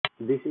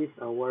This is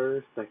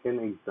our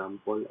second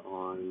example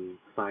on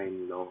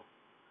sine law.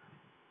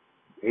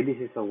 Okay, this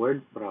is a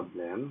word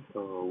problem.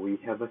 So we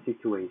have a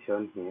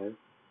situation here.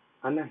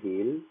 On a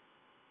hill,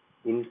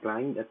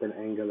 inclined at an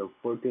angle of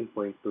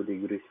 14.2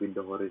 degrees with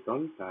the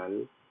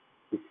horizontal,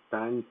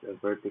 stands a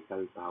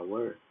vertical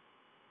tower.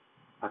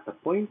 At a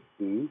point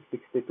P,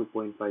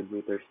 62.5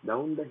 meters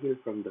down the hill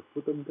from the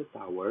foot of the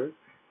tower,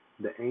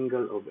 the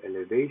angle of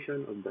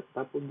elevation of the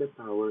top of the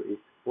tower is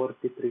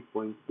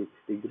 43.6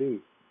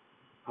 degrees.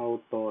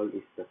 How tall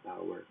is the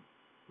tower?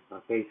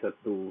 Okay, so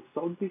to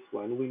solve this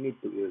one, we need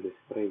to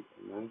illustrate.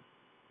 Ano?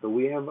 So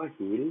we have a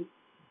hill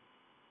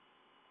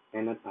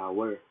and a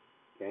tower.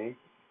 Okay,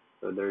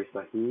 so there's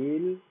a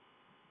hill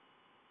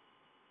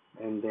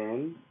and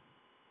then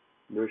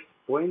there's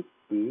point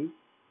P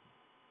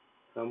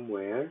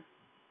somewhere,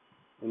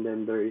 and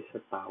then there is a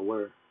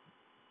tower,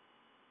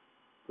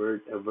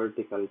 a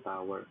vertical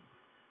tower.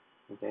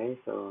 Okay,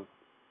 so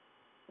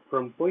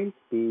from point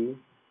P,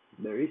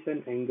 there is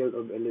an angle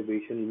of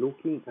elevation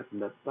looking at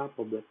the top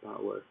of the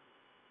tower.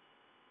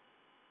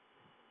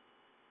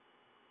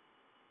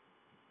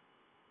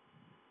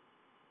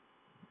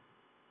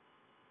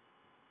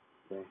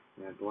 Okay,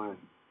 that one.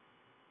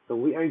 So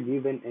we are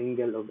given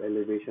angle of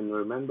elevation.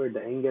 Remember,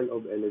 the angle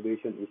of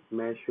elevation is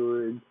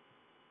measured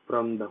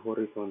from the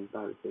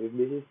horizontal. So if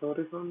this is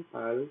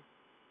horizontal,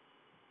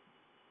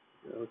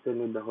 also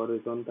need the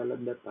horizontal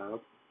at the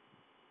top.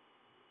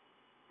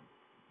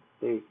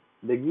 Okay,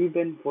 the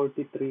given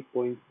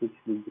 43.6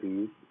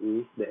 degrees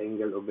is the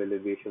angle of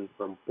elevation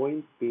from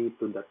point P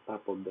to the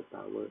top of the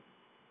tower.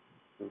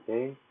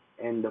 Okay,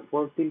 and the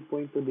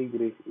 14.2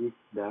 degrees is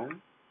the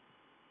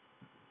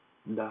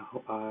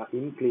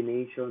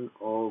inclination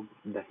of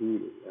the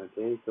hill.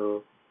 Okay,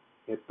 so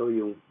ito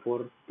yung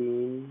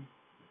 14.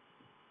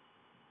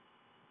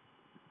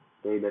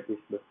 Okay, that is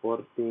the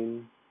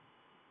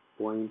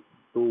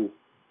 14.2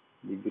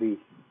 degrees.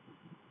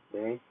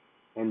 Okay,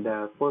 and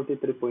the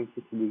 43.6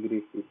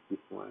 degrees is this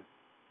one,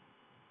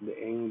 the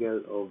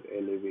angle of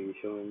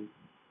elevation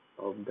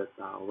of the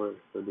tower.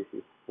 So this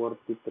is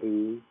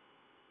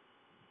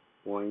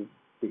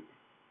 43.6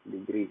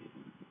 degrees.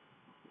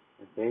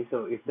 Okay,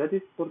 so if that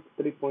is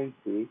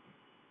 43.6,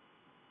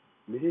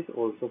 this is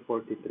also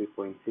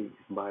 43.6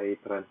 by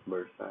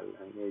transversal,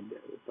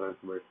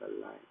 transversal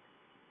line.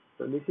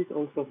 So this is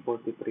also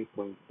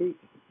 43.6.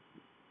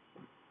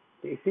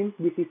 Okay, since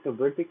this is a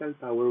vertical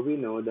tower, we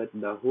know that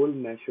the whole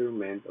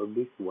measurement of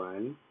this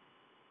one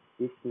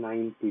is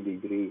 90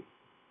 degrees.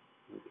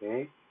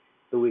 Okay,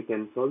 so we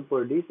can solve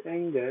for this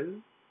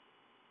angle,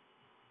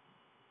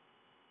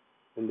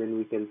 and then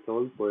we can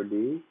solve for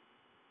this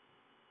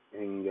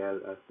angle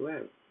as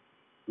well.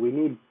 We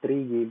need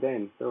 3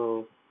 given.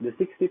 So the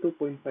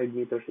 62.5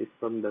 meters is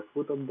from the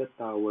foot of the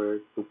tower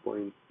to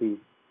point P.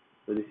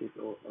 So this is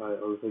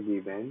also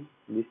given.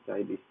 This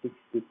side is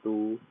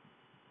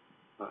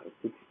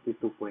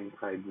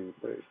 62.5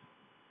 meters.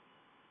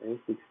 Okay,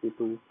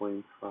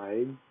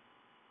 62.5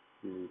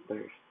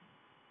 meters.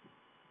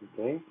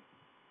 Okay,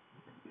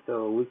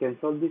 so we can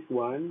solve this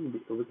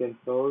one. We can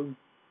solve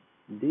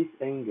this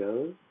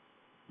angle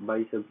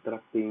by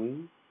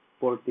subtracting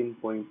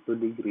 14.2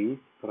 degrees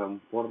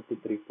from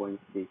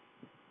 43.6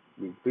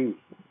 degrees.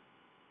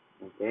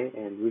 Okay,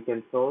 and we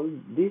can solve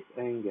this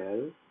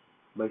angle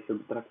by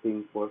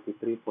subtracting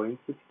 43.6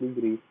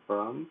 degrees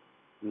from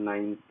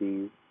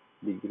 90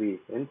 degrees.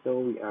 And so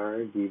we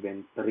are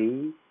given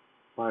 3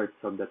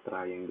 parts of the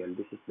triangle.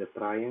 This is the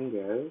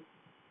triangle,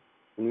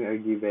 and we are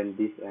given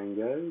this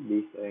angle,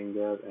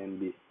 and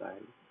this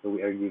side. So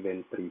we are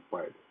given 3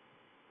 parts.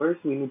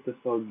 First, we need to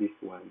solve this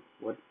one.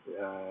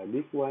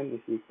 This one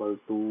is equal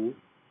to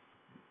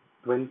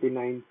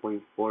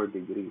 29.4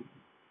 degrees.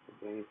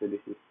 Okay, so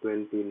this is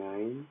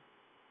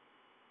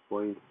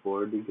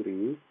 29.4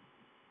 degrees,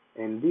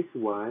 and this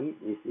one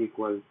is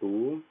equal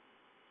to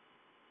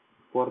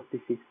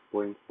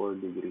 46.4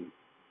 degrees.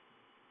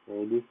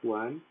 Okay, this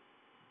one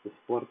is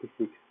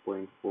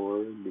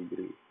 46.4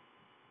 degrees.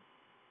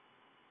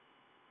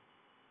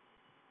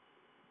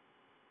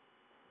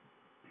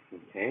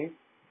 Okay,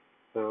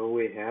 so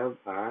we have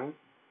a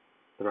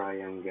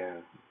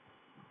triangle.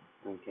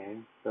 Okay,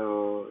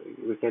 so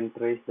we can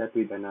trace that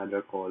with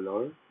another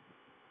color.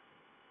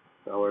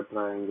 So our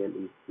triangle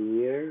is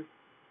here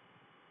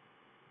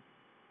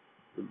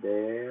to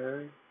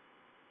there,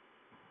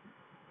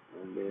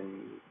 and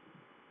then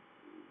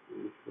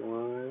this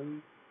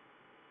one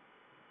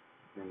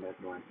and that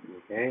one.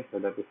 Okay, so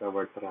that is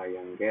our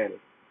triangle.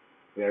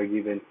 We are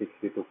given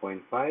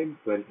 62.5,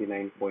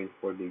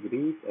 29.4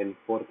 degrees, and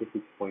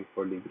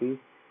 46.4 degrees,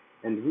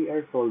 and we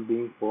are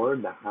solving for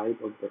the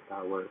height of the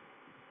tower.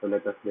 So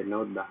let us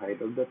denote the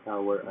height of the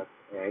tower as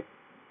x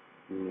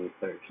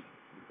meters.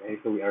 Okay,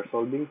 so we are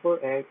solving for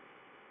x.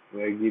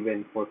 We are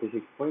given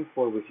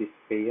 46.4, which is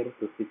pair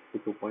to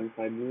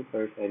 62.5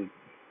 meters, and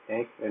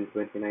x and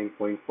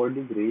 29.4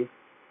 degrees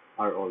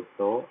are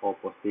also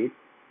opposite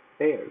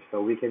pairs.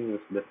 So we can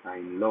use the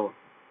sine law.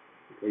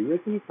 Okay,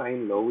 using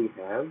sine law, we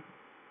have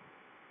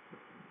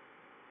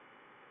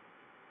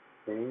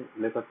Okay,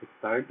 let us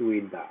start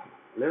with the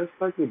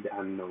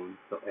unknown.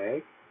 So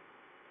x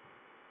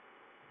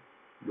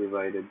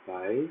divided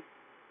by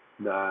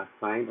the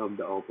sine of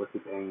the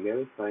opposite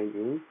angle. Sine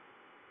is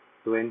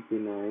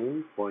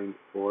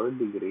 29.4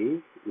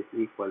 degrees is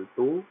equal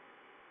to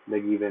the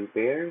given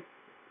pair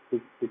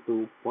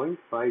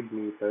 62.5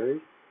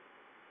 meters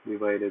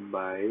divided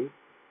by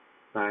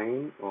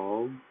sine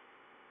of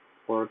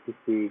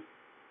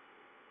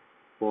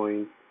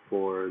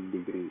 46.4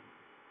 degrees.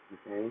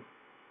 Okay,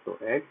 so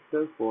x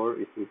therefore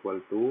is equal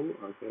to,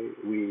 okay,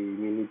 we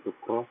need to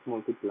cross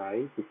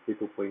multiply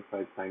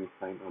 62.5 times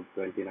sine of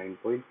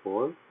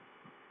 29.4.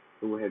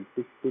 So we have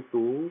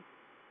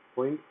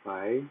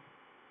 62.5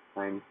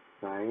 times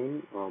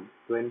sine of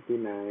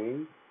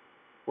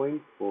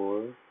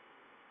 29.4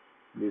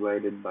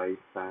 divided by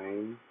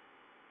sine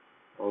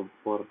of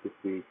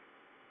 46.4.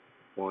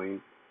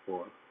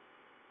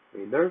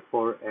 Okay,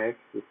 therefore x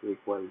is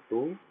equal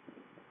to,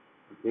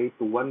 okay,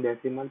 to one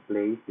decimal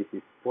place, this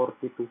is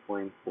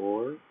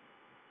 42.4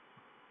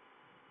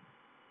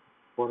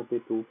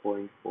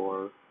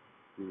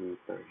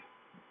 meters.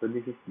 So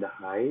this is the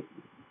height.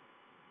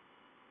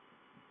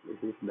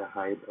 This is the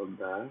height of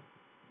the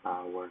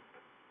tower.